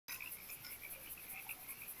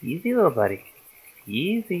Easy, little buddy.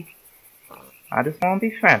 Easy. I just want to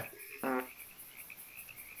be friends.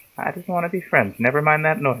 I just want to be friends. Never mind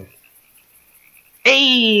that noise.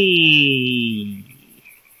 Hey!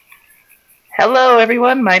 Hello,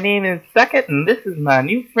 everyone. My name is Suckit, and this is my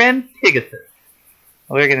new friend, Pegasus.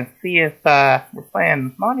 We're going to see if, we're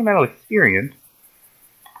playing Monumental Experience.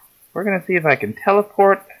 We're going to see if I can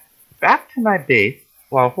teleport back to my base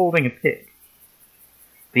while holding a pig.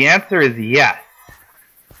 The answer is yes.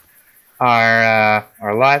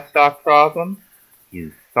 Our livestock problem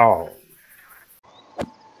is solved.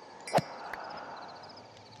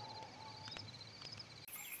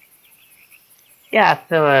 Yeah,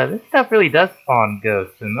 so this stuff really does spawn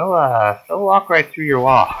ghosts, and they'll walk right through your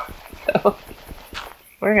wall. So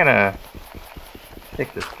we're gonna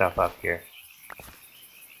pick this stuff up here.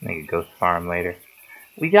 Make a ghost farm later.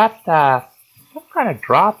 We got some kind of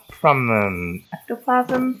drop from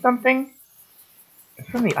ectoplasm something. It's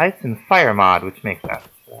from the Ice and Fire mod, which makes sense.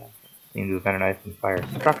 Seems to have been an Ice and Fire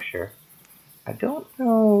structure. I don't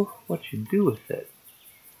know what you do with it.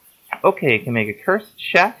 Okay, you can make a cursed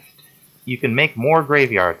chest. You can make more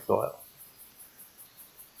graveyard soil.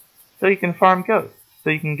 So you can farm ghosts. So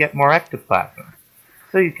you can get more ectoplasm.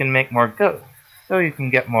 So you can make more ghosts. So you can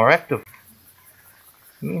get more ectoplasm.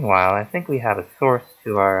 Meanwhile, I think we have a source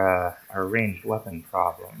to our ranged weapon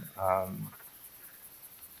problem.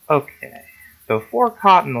 Okay. So 4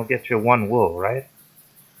 cotton will get you 1 wool, right?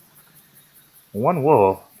 1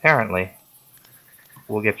 wool, apparently,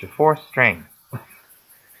 will get you 4 string.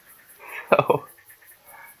 So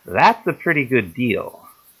that's a pretty good deal.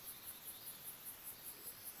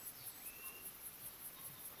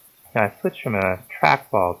 Can I switch from a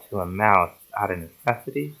trackball to a mouse out of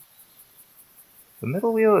necessity? The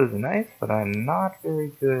middle wheel is nice, but I'm not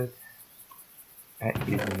very good at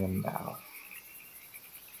using a mouse.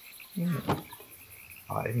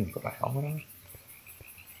 Oh, I didn't even put my helmet on.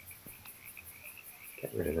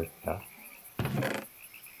 Get rid of this stuff.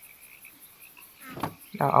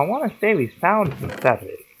 Now, I want to say we found some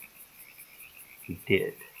feathers. We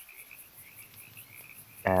did.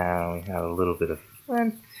 And we have a little bit of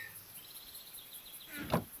flint.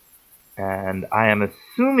 And I am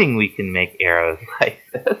assuming we can make arrows like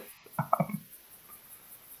this.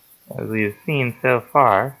 As we have seen so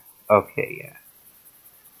far. Okay, yeah.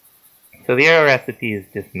 So the arrow recipe is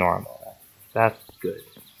just normal. That's good.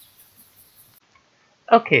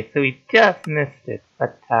 Okay, so we just missed it.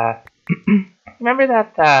 But, remember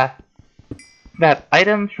that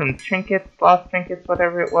item from Trinkets, Lost Trinkets,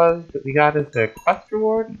 whatever it was, that we got as a quest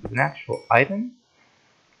reward? It was an actual item?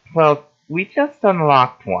 Well, we just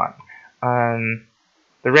unlocked one.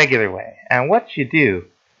 The regular way. And what you do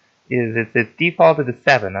is it's defaulted to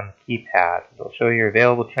 7 on the keypad. It'll show your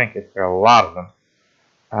available trinkets. There are a lot of them.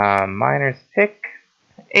 Miner's pick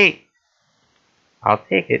 8. I'll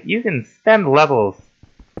take it. You can spend levels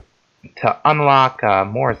to unlock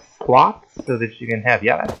more slots so that you can have,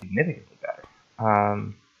 yeah, that's significantly better.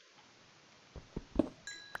 I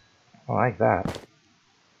like that.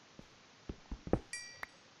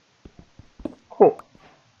 Cool.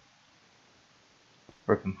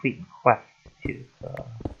 We're completing quests too, so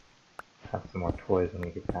have some more toys when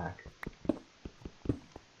we get back.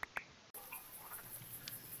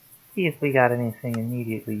 See if we got anything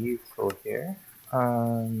immediately useful here.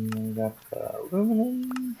 We got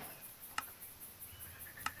aluminum,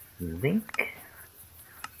 zinc,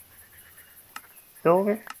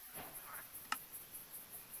 silver,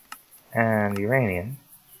 and uranium.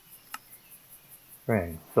 We're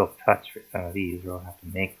going to Silk Touch for some of these, we'll have to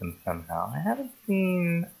make them somehow. I haven't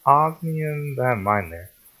seen osmium, but I have mine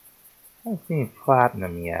there. I haven't seen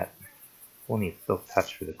platinum yet. We'll need Silk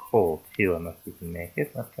Touch for the coal too, unless we can make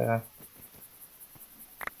it. But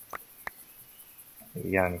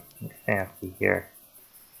we got anything fancy here.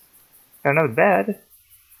 Got another bed.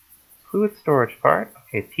 Fluid storage part.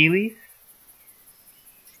 Okay, tea leaf.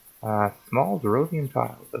 Small Derosium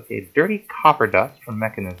tiles. Okay, dirty copper dust from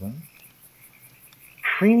mechanisms.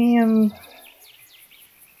 Premium.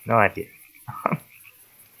 No idea.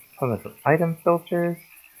 Some item filters.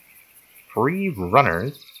 Free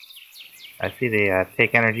runners. I see they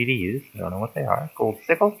take energy to use. I don't know what they are. Gold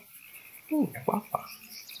sickle. Ooh, wow.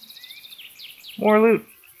 More loot.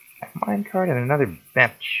 A minecart and another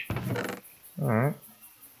bench. Alright.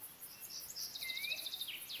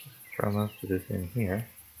 Throw most of this in here.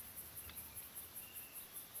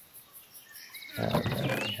 We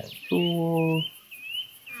have tools.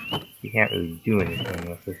 You can't really do anything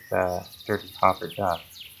with this dirty copper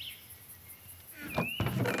dust.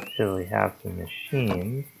 Until we have some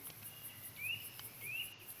machines.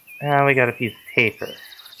 And we got a piece of paper.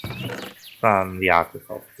 from the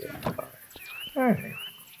agriculture. Alright.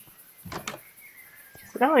 So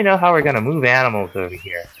now we know how we're gonna move animals over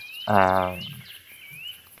here. Let's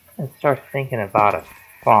start thinking about a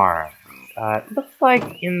farm. It looks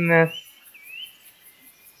like in this,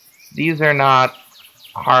 these are not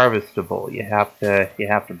harvestable. You have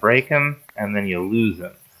to break them and then you lose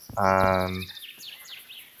them.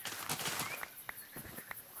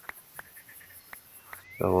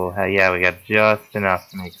 So we'll have, yeah, we got just enough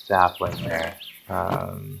to make sapling there.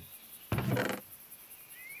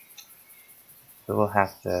 So we'll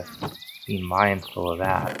have to be mindful of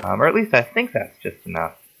that, or at least I think that's just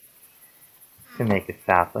enough to make a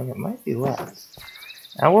sapling. It might be less.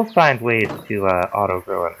 And we'll find ways to auto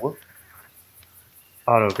grow and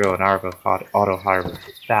auto harvest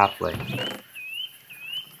the sapling.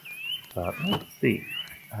 But let's see.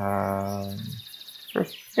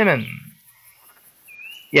 Persimmon.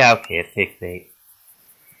 Yeah, okay, it takes 8.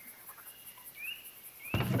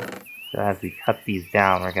 So as we cut these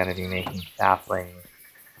down, we're going to be making saplings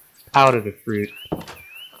out of the fruit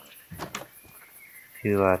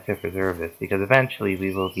to preserve this, because eventually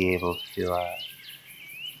we will be able to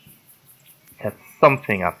set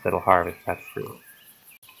something up that'll harvest that fruit.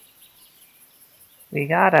 We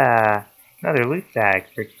got another loot bag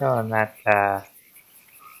for killing that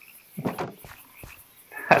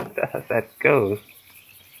that ghost,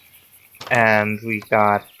 and we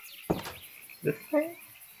got this thing.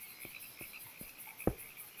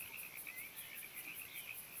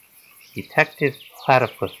 Detective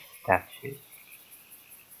Platypus statue.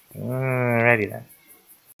 Alrighty then.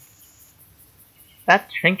 That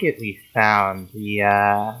trinket we found,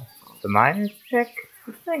 the miner's pick,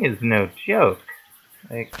 this thing is no joke.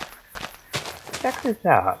 Like, check this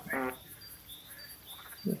out.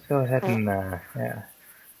 Let's go ahead and, yeah.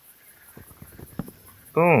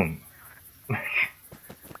 Boom.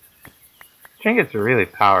 Trinkets are really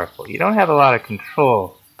powerful. You don't have a lot of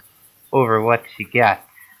control over what you get,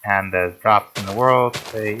 and as drops in the world,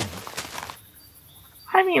 they,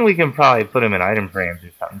 I mean, we can probably put them in item frames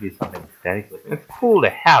or something, do something aesthetic with them. It's cool to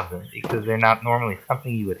have them, because they're not normally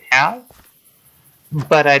something you would have,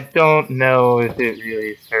 but I don't know if it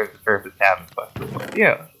really serves the purpose to have them flexible. You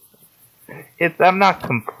know, I'm not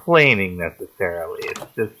complaining necessarily,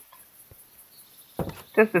 it's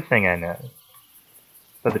just a thing I know.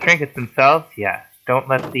 But the trinkets themselves, yeah, don't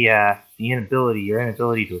let your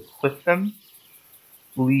inability to equip them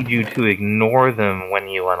lead you to ignore them when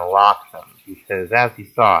you unlock them, because as you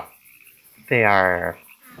saw, they are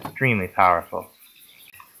extremely powerful.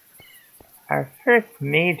 Our first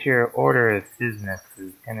major order of business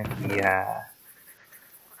is going to be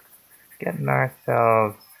getting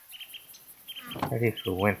ourselves ready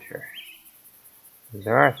for winter.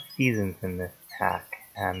 There are seasons in this pack,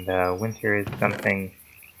 and winter is something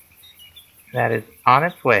that is on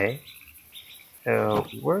its way. So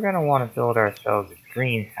we're going to want to build ourselves a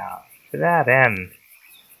greenhouse. To that end,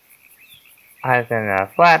 I've been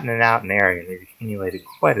flattening out an area. We've accumulated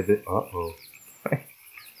quite a bit. Uh-oh. Do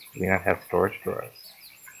we not have storage drawers?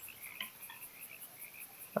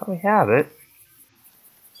 Well, we have it.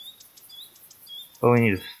 But we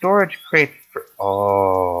need a storage crate for...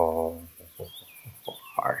 Oh,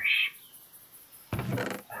 harsh.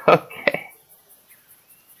 Okay.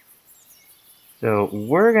 So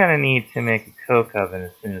we're gonna need to make a coke oven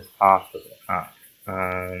as soon as possible, huh?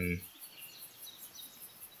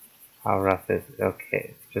 How rough is it?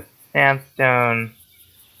 Okay, it's just sandstone,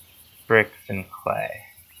 bricks, and clay.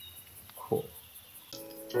 Cool.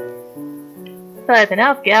 So I've been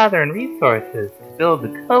out gathering resources to build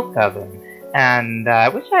the coke oven, and I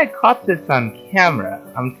wish I had caught this on camera.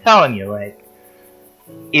 I'm telling you, like,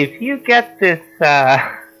 if you get this,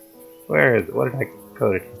 where is it? What did I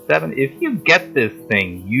code it to? 7? If you get this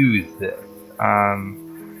thing, use this.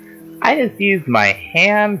 I just used my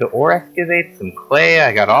hand to ore excavate some clay.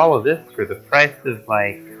 I got all of this for the price of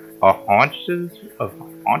like a haunch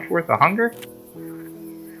worth of hunger.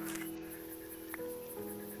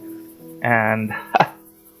 And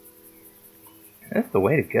that's the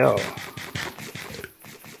way to go.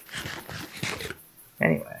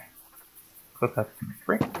 Anyway, cook up some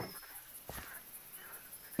bricks.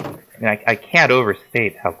 I mean, I can't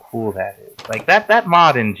overstate how cool that is. Like, that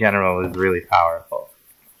mod in general is really powerful,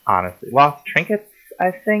 honestly. Lost trinkets, I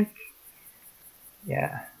think?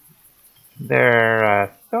 Yeah. There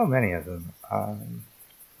are so many of them. I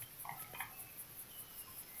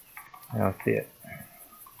don't see it.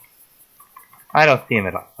 I don't see him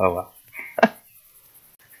at all. Oh well. You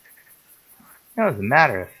know, as a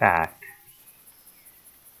matter of fact,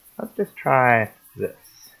 let's just try this.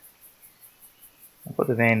 I'll put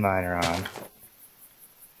the vein miner on.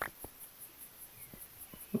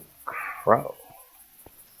 Pro.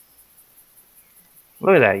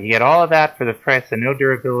 Look at that, you get all of that for the price of no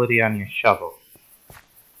durability on your shovel.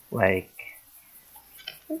 Like,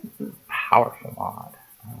 this is a powerful mod.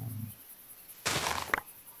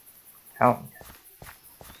 Tell me.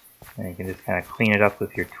 And you can just kind of clean it up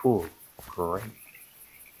with your tools. Great.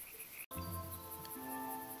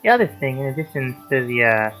 The other thing, in addition to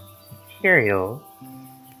the materials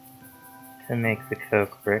to make the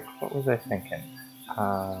coke brick, what was I thinking?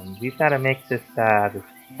 We've got to make this this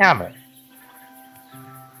hammer.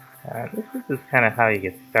 This is just kind of how you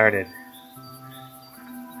get started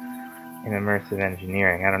in immersive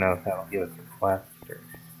engineering. I don't know if that'll give us a quest or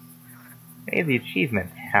maybe the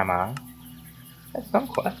achievement hammer. That's some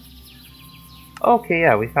quest. Okay,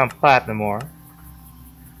 yeah, we found platinum ore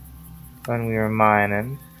when we were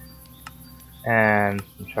mining, and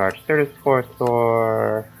some charged Certus quartz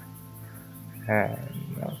ore,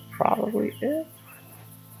 and that's probably it.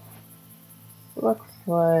 Looks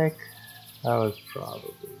like that was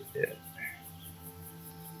probably it.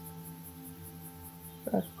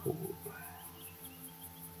 That's cool.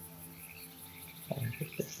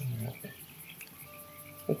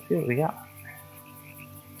 Let's see what we got.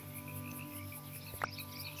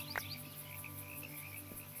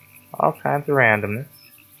 All kinds of randomness.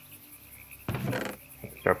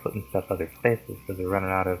 Let's start putting stuff other places because we're running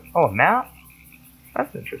out of... Oh, a map?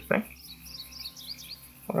 That's interesting.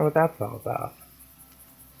 I wonder what that's all about.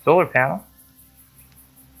 Solar panel.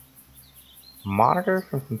 Monitor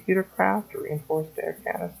from computer craft, a reinforced air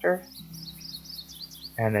canister.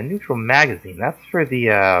 And a neutral magazine. That's for the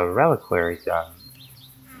reliquary gun.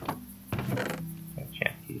 Got a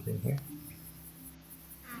chance to use in here.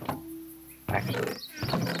 Actually,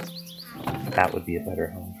 that would be a better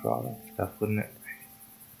home for all that stuff, wouldn't it?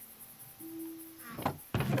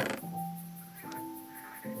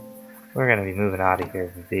 We're gonna be moving out of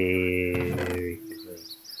here very quickly.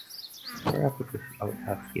 Where up with this? Oh,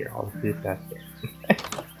 that's here. All the food's back there.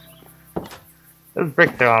 Those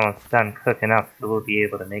bricks are almost done cooking up, so we'll be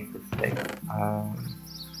able to make this thing. I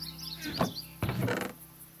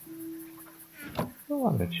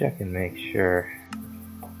want to check and make sure.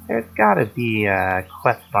 There's gotta be a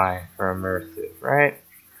quest line for immersive, right?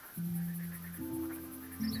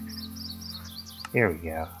 Here we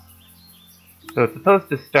go. So it's supposed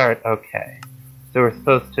to start, okay. So we're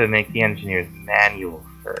supposed to make the engineer's manual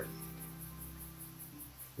first.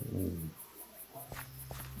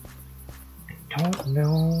 I don't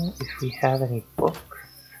know if we have any books.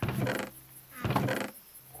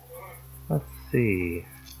 Let's see.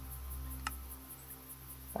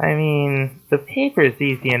 I mean, the paper is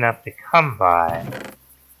easy enough to come by.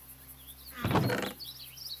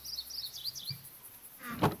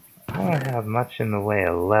 I don't have much in the way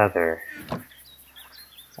of leather. I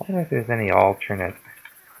wonder if there's any alternate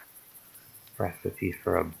recipe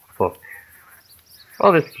for a book.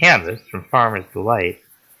 Well, this canvas from Farmer's Delight,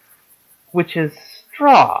 which is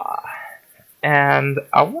straw. And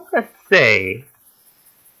I want to say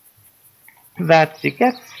that you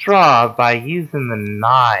get straw by using the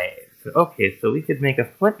knives. Okay, so we could make a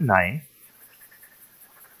flint knife.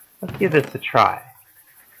 Let's give this a try.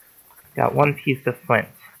 Got one piece of flint.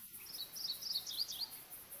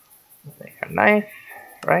 We'll make our knife.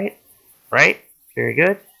 Right? Right? Very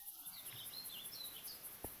good.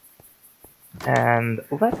 And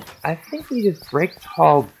I think we just break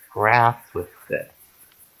tall grass with this.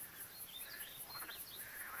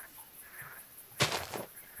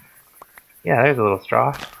 Yeah, there's a little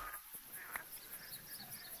straw.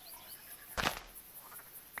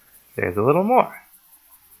 There's a little more.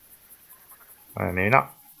 Or maybe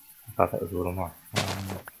not. I thought that was a little more.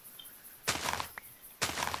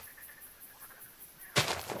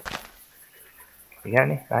 You got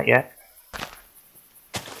any? Not yet.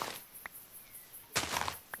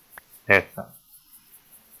 There's some.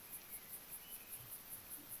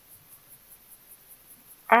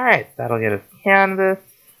 Alright, that'll get us canvas.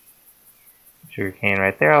 Sugarcane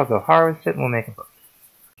right there. I'll go harvest it and we'll make a book.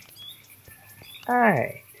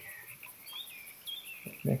 Alright.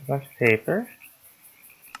 Let's make a bunch of paper.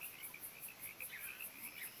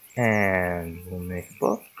 And we'll make a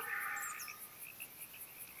book.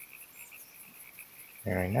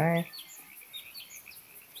 Very nice.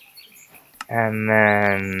 And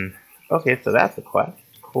then, okay, so that's a quest.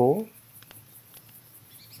 Cool.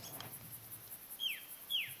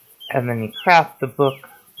 And then you craft the book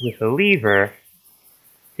with a lever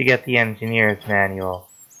to get the engineer's manual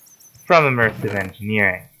from Immersive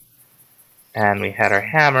Engineering. And we had our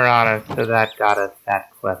hammer on us, so that got us that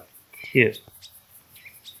quest too.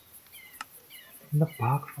 In the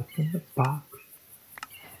box, what's in the box?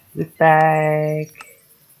 This bag.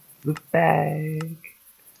 Loot bag.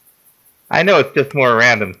 I know it's just more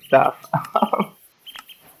random stuff.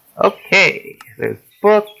 Okay, there's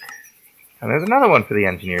book. And there's another one for the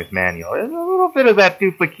engineer's manual. There's a little bit of that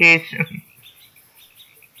duplication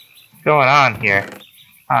going on here.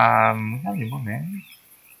 We have any more manuals?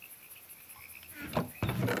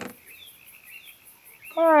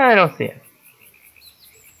 I don't see it.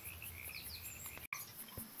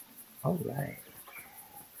 Alright.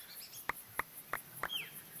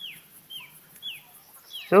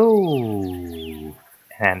 So, an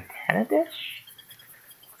antenna dish?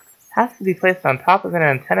 Has to be placed on top of an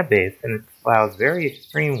antenna base and it allows very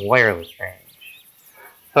extreme wireless range.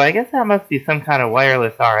 So I guess that must be some kind of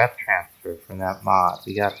wireless RF transfer from that mod.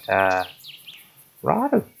 We got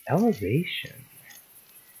rod of elevation.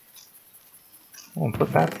 We'll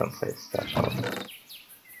put that someplace special.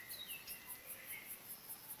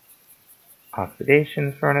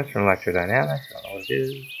 Oxidation furnace from electrodynamics. I don't know what it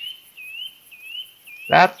is.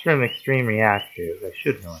 That's from extreme reactors. I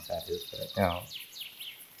should know what that is, but I don't.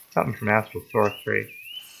 Something from astral sorcery.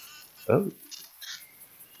 Oh.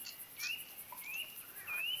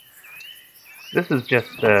 This is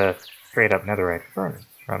just a straight up netherite furnace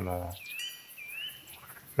from the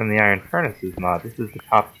Iron Furnaces mod. This is the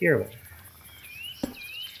top tier one.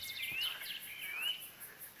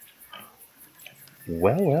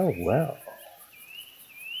 Well, well, well.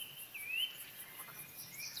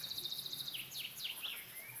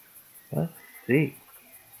 Let's see.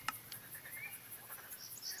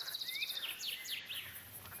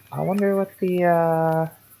 I wonder what the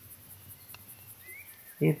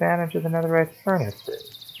advantage of the netherite furnace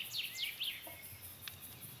is.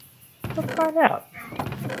 Let's find out.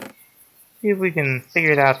 See if we can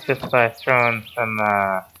figure it out just by throwing some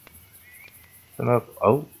oak.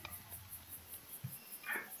 Oh.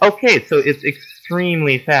 Okay, so it's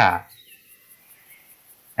extremely fast.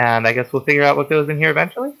 And I guess we'll figure out what goes in here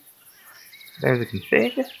eventually. There's a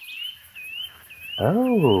config.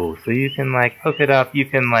 Oh, so you can like hook it up, you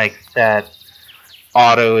can like set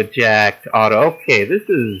auto eject, okay, this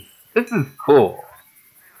is cool.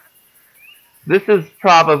 This is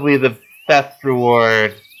probably the best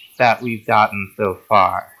reward that we've gotten so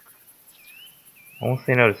far. I won't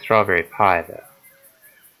say no to strawberry pie though.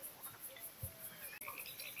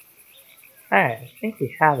 Alright, I think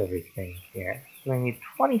we have everything here. So we need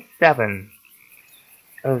 27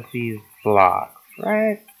 of these blocks,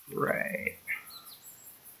 right? Right.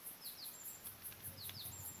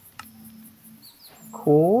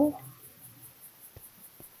 Cool.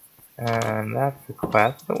 And that's the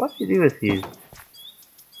quest. So what do you do with these?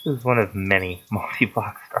 This is one of many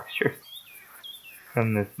multi-block structures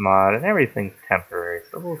from this mod, and everything's temporary,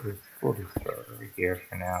 so we'll just throw it over here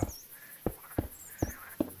for now.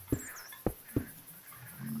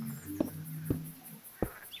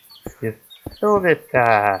 You build it,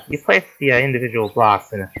 you place the individual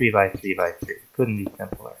blocks in a 3x3x3. Couldn't be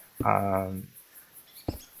simpler.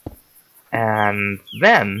 And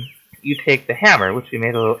then you take the hammer, which we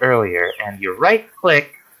made a little earlier, and you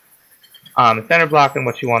right-click on the center block and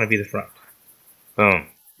what you want to be the front. Boom.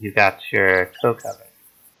 You got your coke oven.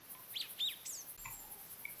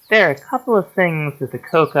 There are a couple of things that the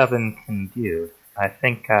coke oven can do. I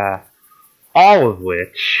think all of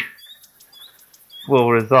which will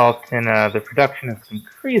result in the production of some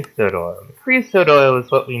creosote oil. The creosote oil is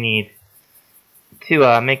what we need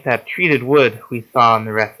to make that treated wood we saw in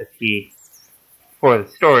the recipe for the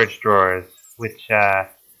storage drawers, which I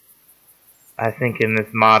think in this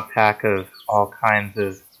mod pack of all kinds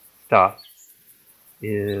of stuff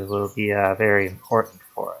will be very important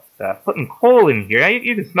for us. Putting coal in here,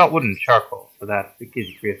 you can smelt wood and charcoal, so it gives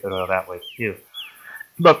you creosote oil that way too.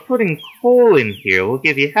 But putting coal in here will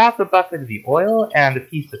give you half a bucket of the oil and a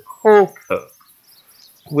piece of coal coke,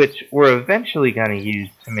 which we're eventually going to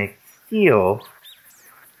use to make steel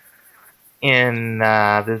in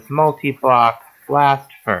this multi-block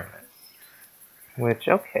blast furnace. Which,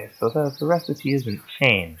 okay, so the recipe isn't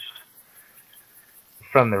changed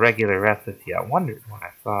from the regular recipe. I wondered when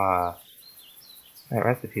I saw that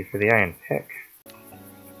recipe for the iron pick.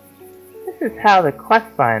 This is how the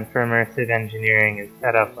quest line for Immersive Engineering is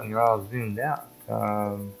set up when you're all zoomed out.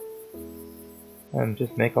 And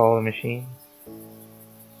just make all the machines.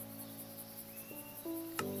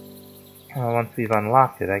 Once we've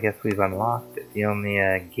unlocked it, I guess we've unlocked it. The only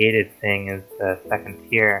gated thing is the second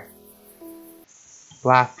tier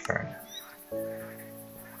blast furnace.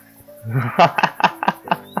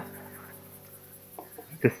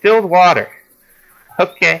 Distilled water.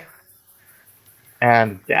 Okay.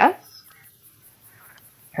 And death?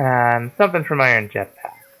 And something from Iron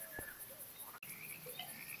Jetpack.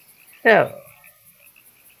 So,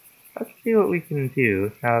 see what we can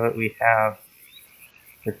do now that we have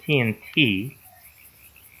the TNT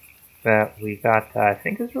that we got, I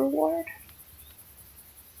think, as reward?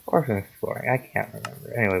 Or from exploring, I can't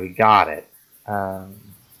remember. Anyway, we got it.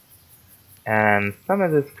 And some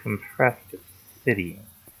of this compressed obsidian.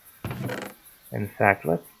 In fact,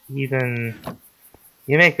 let's even...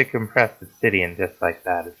 You make the compressed obsidian just like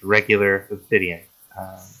that. It's regular obsidian.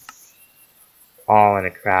 All in a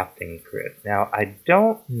crafting grid. Now, I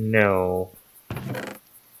don't know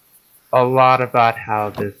a lot about how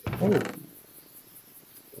this... Oh,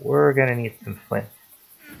 we're gonna need some flint.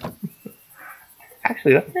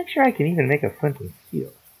 Actually, let's make sure I can even make a flint and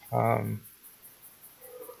steel.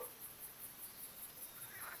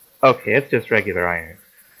 Okay, it's just regular iron.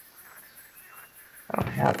 I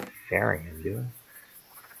don't have ferrium, do I?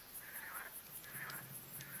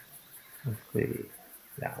 Let's see.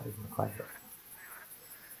 No, it doesn't quite hit.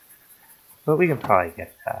 But we can probably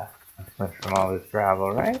get a flint from all this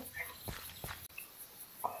gravel, right?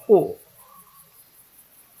 Cool.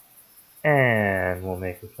 And we'll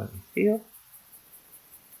make a flint and steel.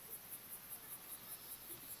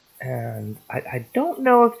 And I don't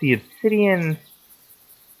know if the obsidian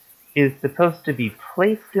is supposed to be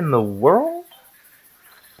placed in the world,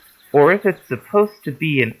 or if it's supposed to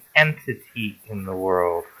be an entity in the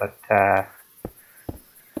world, but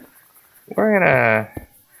we're gonna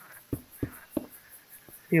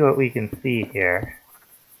see what we can see here.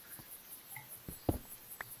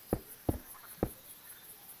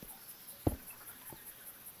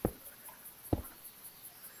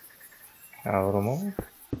 A little more.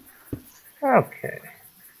 Okay.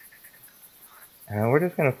 And we're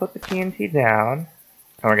just gonna put the TNT down,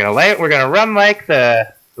 and we're gonna lay it. We're gonna run like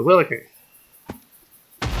the Willikers.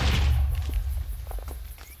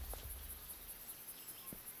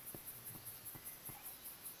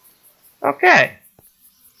 Okay.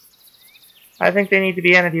 I think they need to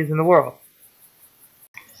be entities in the world.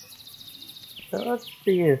 So let's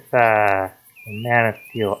see if the Man of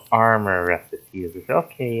Steel armor recipe is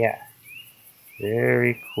okay. Yeah.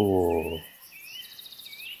 Very cool.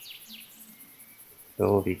 So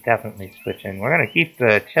we'll be definitely switching. We're gonna keep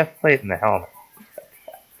the chest plate and the helmet.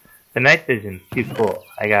 The night vision's too cool,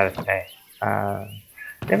 I gotta say.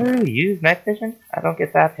 Never really use night vision. I don't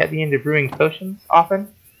get that heavy into brewing potions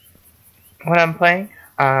often when I'm playing.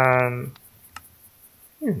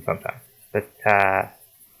 Even sometimes. But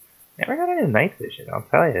never got into night vision, I'll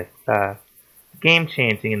tell you. It's game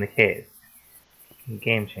changing in the cave.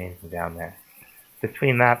 Game changing down there.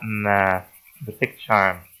 Between that and the pick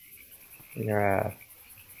charm, we're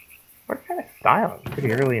kind of styling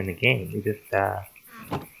pretty early in the game. We just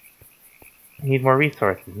need more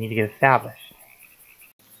resources. Need to get established.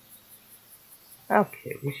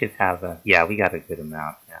 Okay, we should have a... Yeah, we got a good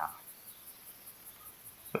amount now.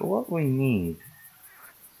 So what we need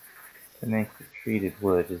to make the treated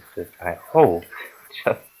wood is just, I hope,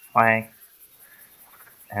 just plank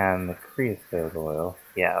and the creosote oil.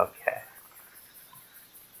 Yeah, okay.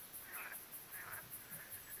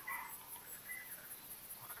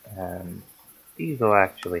 And these will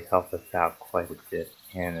actually help us out quite a bit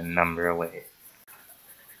in a number of ways.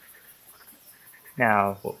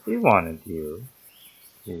 Now, what we want to do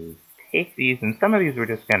is take these, and some of these we're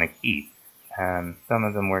just going to keep, and some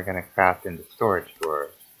of them we're going to craft into storage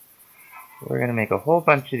drawers. We're going to make a whole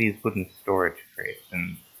bunch of these wooden storage crates,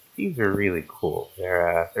 and these are really cool.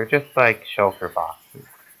 They're just like shelter boxes.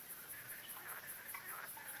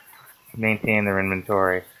 Maintain their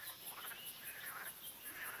inventory.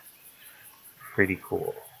 Pretty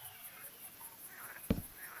cool.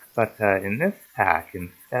 But in this pack,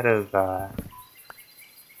 instead of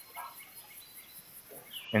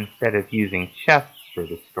using chests for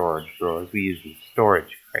the storage drawers, we use the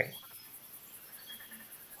storage crates.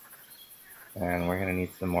 And we're gonna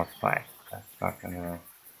need some more planks. That's not gonna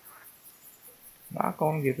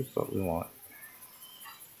give us what we want.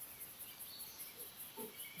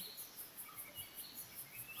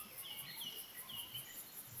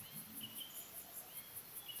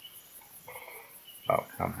 Oh,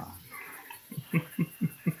 come on.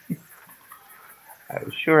 I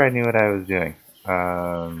was sure I knew what I was doing.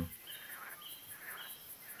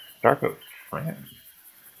 Darko friend.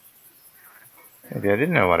 Maybe I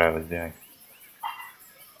didn't know what I was doing.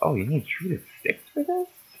 Oh, you need treated sticks for this?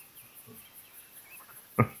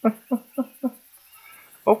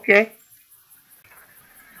 Okay.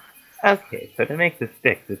 Okay, so to make the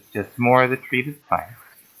sticks, it's just more of the treated planks.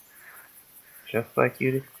 Just like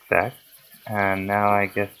you'd expect. And now I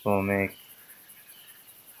guess we'll make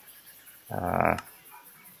a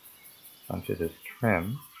bunch of this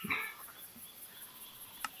trim.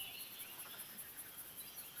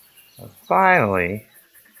 So finally,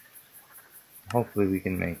 hopefully we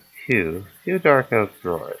can make two dark oak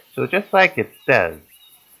drawers. So just like it says,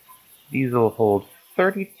 these will hold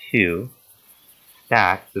 32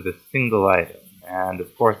 stacks of a single item. And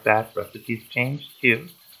of course that recipe's changed too.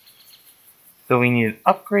 So we need an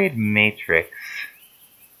upgrade matrix.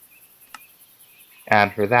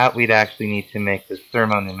 And for that we'd actually need to make the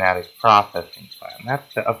thermopneumatic processing plant.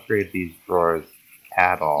 That's to upgrade these drawers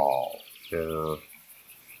at all. So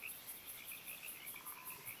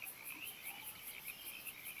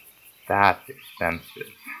that's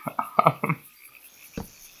expensive.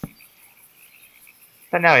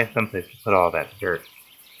 But now we have someplace to put all that dirt.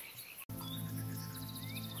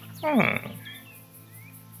 What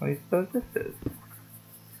do you suppose this is?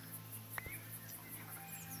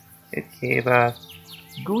 It gave us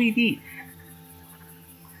gooey beef.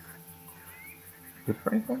 Good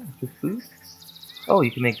for anything? Just food? Oh,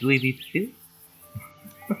 you can make gooey beef too?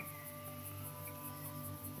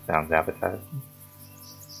 Sounds appetizing.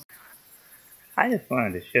 I just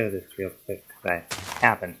wanted to show this real quick because I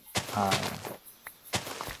haven't.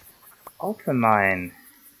 Ultramine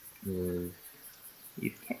is...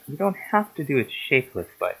 You don't have to do it shapeless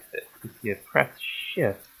like this. If you press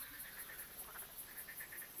shift,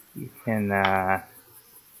 you can,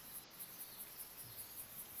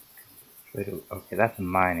 okay, that's a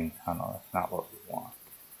mining tunnel. That's not what we want.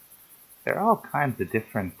 There are all kinds of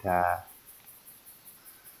different,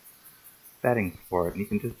 settings for it. You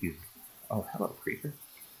can just use, oh, hello, creeper.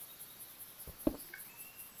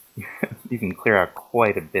 You can clear out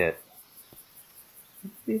quite a bit.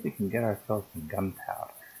 Let's see if we can get ourselves some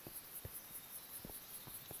gunpowder.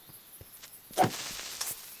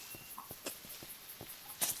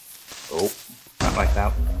 Oh, not like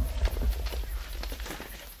that one.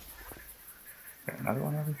 Is there another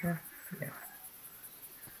one over here? Yeah.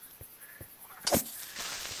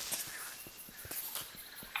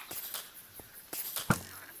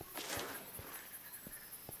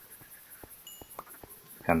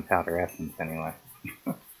 Gunpowder essence, anyway.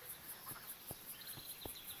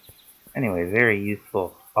 Anyway, very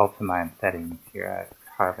useful ultramine settings here,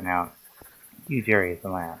 carving out huge areas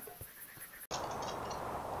of land.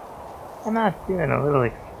 I'm not doing a little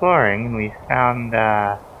exploring, and we found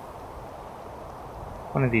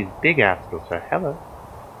one of these big astral stars. Hello.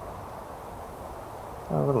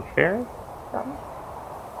 A little ferret? Something?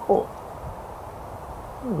 Cool.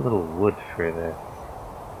 A little wood for this.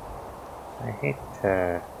 I hate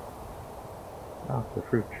to knock the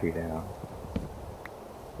fruit tree down.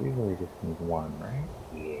 We really just need one, right?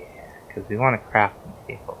 Yeah, because we want a crafting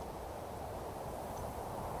table.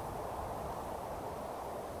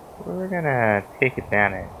 We're gonna take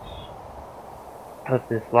advantage of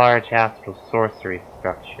this large astral sorcery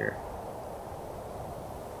structure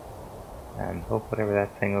and hope whatever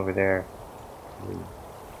that thing over there is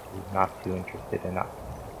not too interested in us.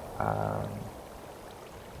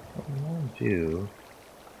 What we want to do,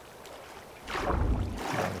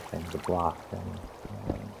 the block thing.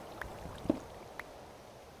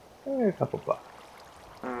 A couple blocks.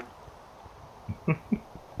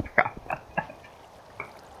 Forgot about that.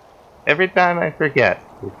 Every time I forget,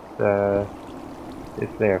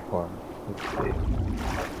 it's there for me. Let's see.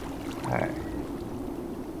 Alright.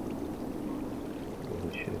 We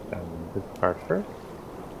should have done this part first.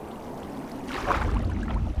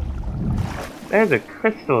 There's a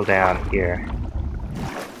crystal down here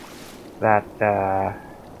that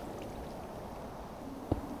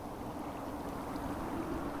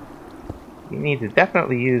you need to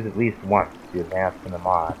definitely use at least once to advance in the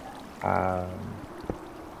mod.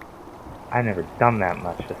 I've never done that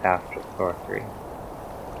much with astral sorcery.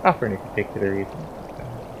 Not for any particular reason.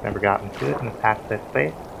 Never gotten to it in the past I've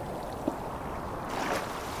played.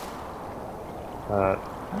 But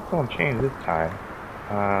that won't change this time.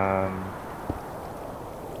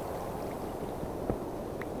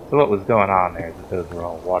 So what was going on there is that those were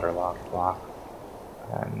all waterlogged blocks.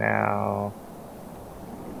 And now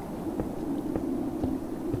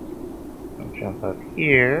I'll jump up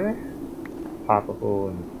here, pop a hole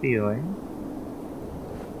in the ceiling.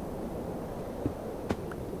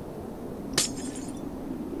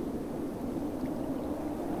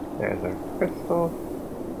 There's our crystal.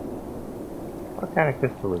 What kind of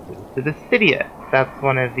crystal is it? It's the Dissidia. That's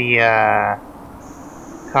one of the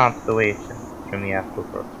constellations from the astral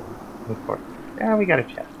sorcery. Of course. Yeah, we got a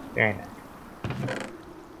chest. Very nice.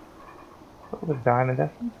 Couple of diamond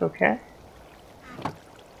essence, okay.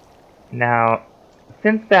 Now,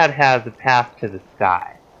 since that has a path to the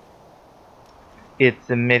sky, it's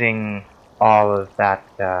emitting all of that.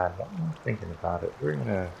 I'm thinking about it. We're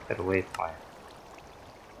gonna set a waypoint.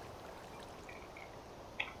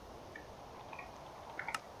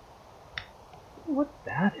 what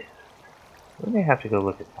that is. We may have to go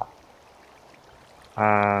look at that.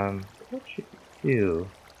 What should we do?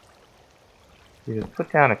 You just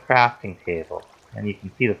put down a crafting table, and you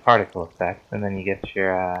can see the particle effects, and then you get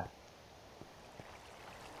your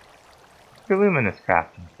luminous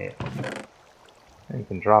crafting table. And you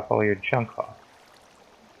can drop all your junk off.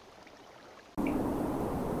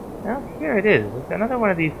 Now here it is. It's another one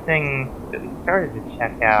of these things that we started to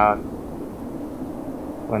check out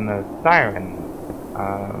when the siren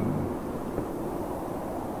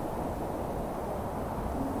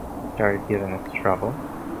started giving us trouble.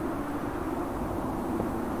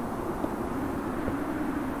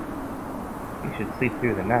 You should sleep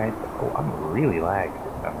through the night. Oh, I'm really lagged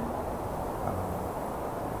or something.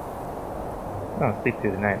 I'm gonna sleep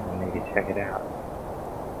through the night and maybe check it out.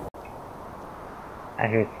 I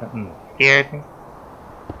heard something that scared me.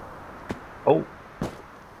 Oh.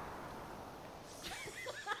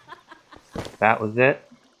 That was it.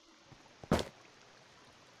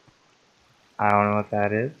 I don't know what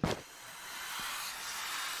that is.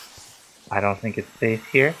 I don't think it's safe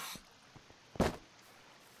here.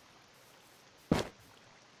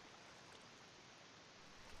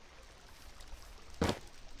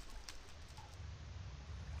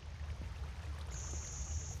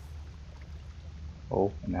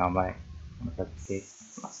 Oh, now my escape.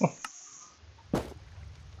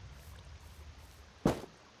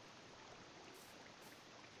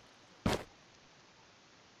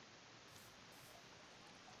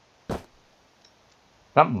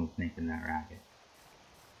 Something was making that racket.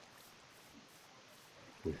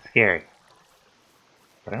 It was scary.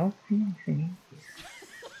 But I don't see anything here.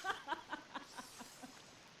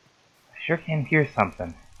 I sure can hear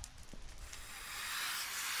something.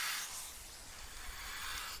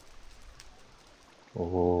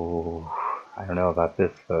 Oh, I don't know about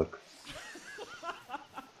this, folks.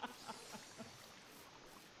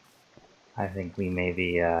 I think we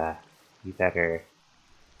maybe, we better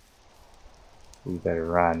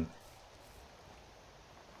run.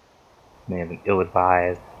 May have been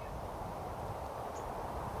ill-advised.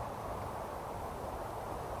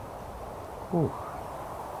 Ooh.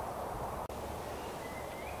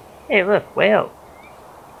 Hey, look, whales.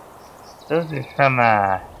 Those are from,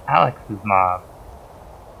 Alex's mob.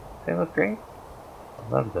 They look great. I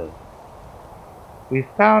love those. We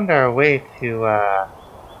found our way to,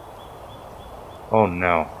 oh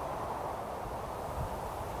no.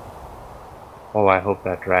 Oh, I hope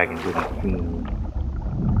that dragon didn't see me.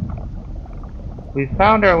 We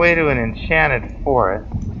found our way to an enchanted forest.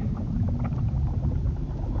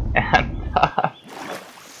 And,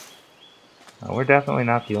 we're definitely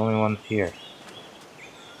not the only ones here.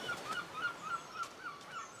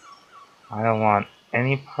 I don't want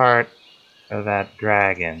any part of that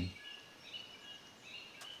dragon.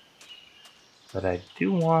 But I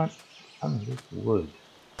do want some of this wood.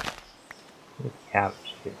 This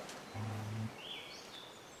cabbage too.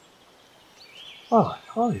 Oh,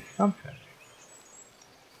 it's always something.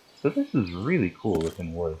 So this is really cool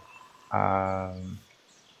looking wood. And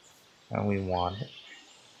we want it.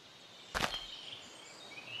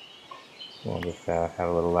 We'll just have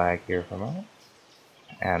a little lag here for a moment.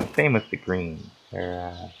 And same with the greens.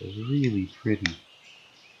 They're really pretty.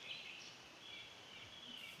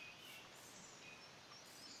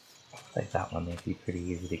 Looks like that one may be pretty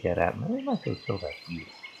easy to get at. Maybe I might go kill that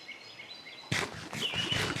beetle.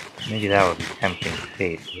 Maybe that would be tempting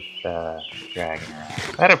fate with dragging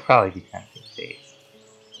around. That'd probably be tempting fate.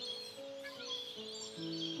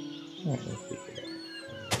 Alright, let's see here.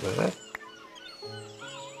 Let's do this.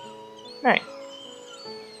 Nice.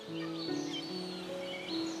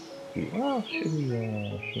 Well, should we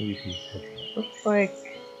do this? Looks like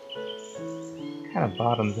kind of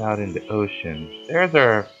bottoms out into ocean. There's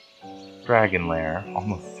our dragon lair,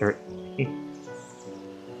 almost certainly.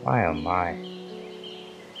 My oh my.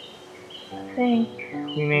 I think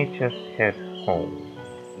we may just head home.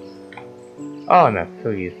 Oh, and that's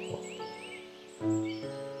so useful.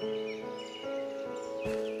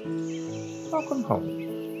 Welcome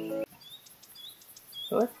home.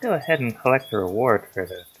 So let's go ahead and collect the reward for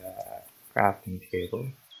that crafting table.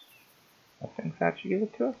 I think that should give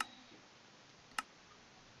it to us.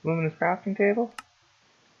 Luminous crafting table?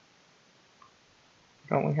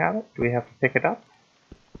 Don't we have it? Do we have to pick it up?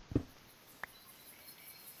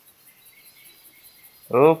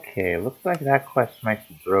 Okay, looks like that quest might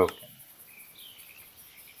be broken.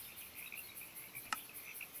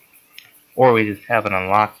 Or we just haven't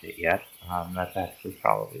unlocked it yet. That's actually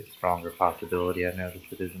probably a stronger possibility. I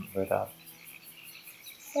noticed it isn't lit up.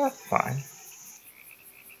 That's fine.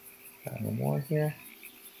 Got any more here?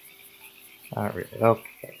 Not really.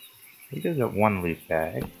 Okay. He does get one loot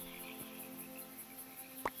bag.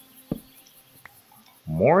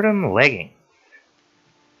 Mortem leggings.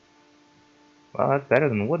 Well, that's better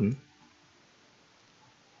than wooden.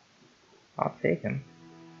 I'll take him.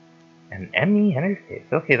 An ME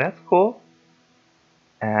interface. Okay, that's cool.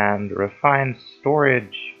 And refined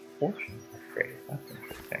storage portion upgrade. That's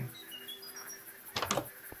interesting.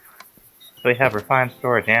 So we have refined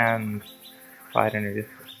storage and applied energy.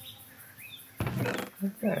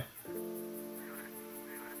 Okay.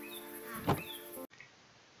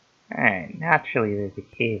 Alright, naturally there's a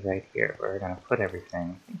cave right here where we're gonna put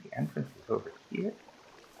everything. I think the entrance is over here.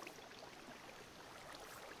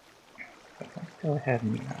 So let's go ahead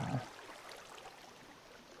and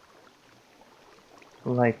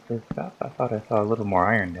light this up. I thought I saw a little more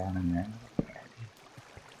iron down in there.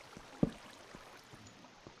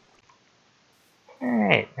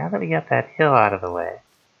 Alright, now that we got that hill out of the way,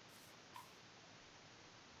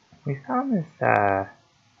 we found this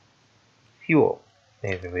fuel,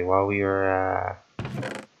 basically, while we were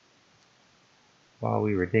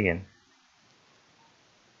digging.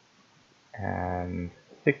 And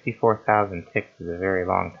 64,000 ticks is a very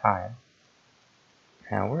long time.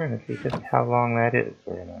 Now we're gonna see just how long that is.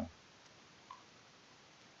 We're gonna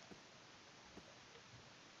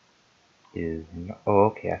oh,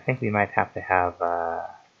 okay. I think we might have to have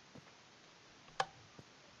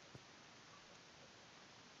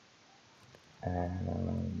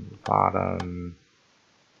bottom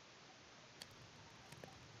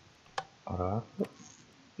auto output.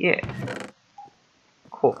 Yeah,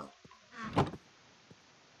 cool.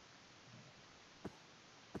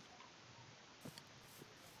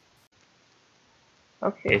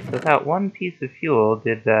 Okay, so that one piece of fuel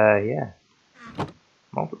did yeah,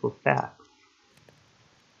 multiple stacks.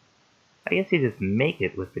 I guess you just make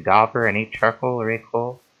it with the gobber and 8 charcoal or 8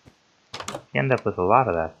 coal. You end up with a lot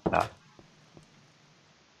of that stuff.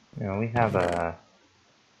 You know, we have a...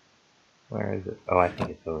 Where is it? Oh, I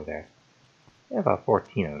think it's over there. We have about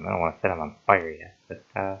 14 of them. I don't want to set them on fire yet, but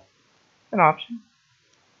it's an option.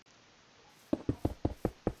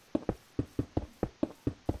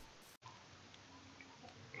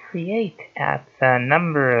 Create adds a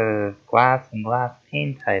number of glass and glass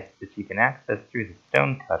pane types that you can access through the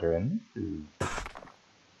stone cutter, and this is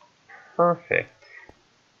perfect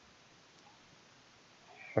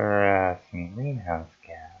for some greenhouse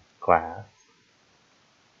glass.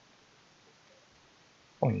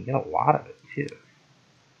 Oh, and you get a lot of it too.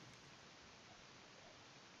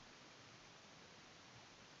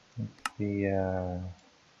 Let's see, I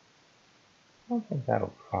don't think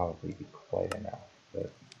that'll probably be quite enough,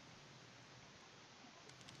 but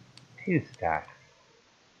 2 stacks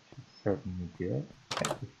should certainly do it.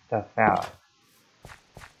 Check this stuff out.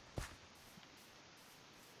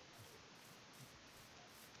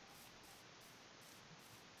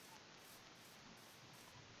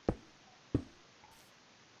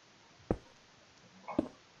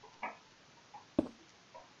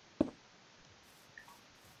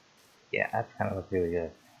 Yeah, that's kind of looks really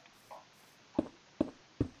good.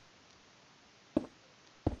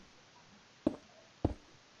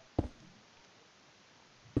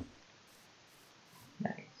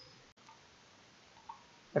 Nice.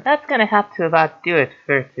 But that's gonna have to about do it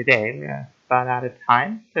for today. We're about out of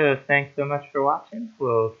time, so thanks so much for watching.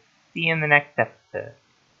 We'll see you in the next episode.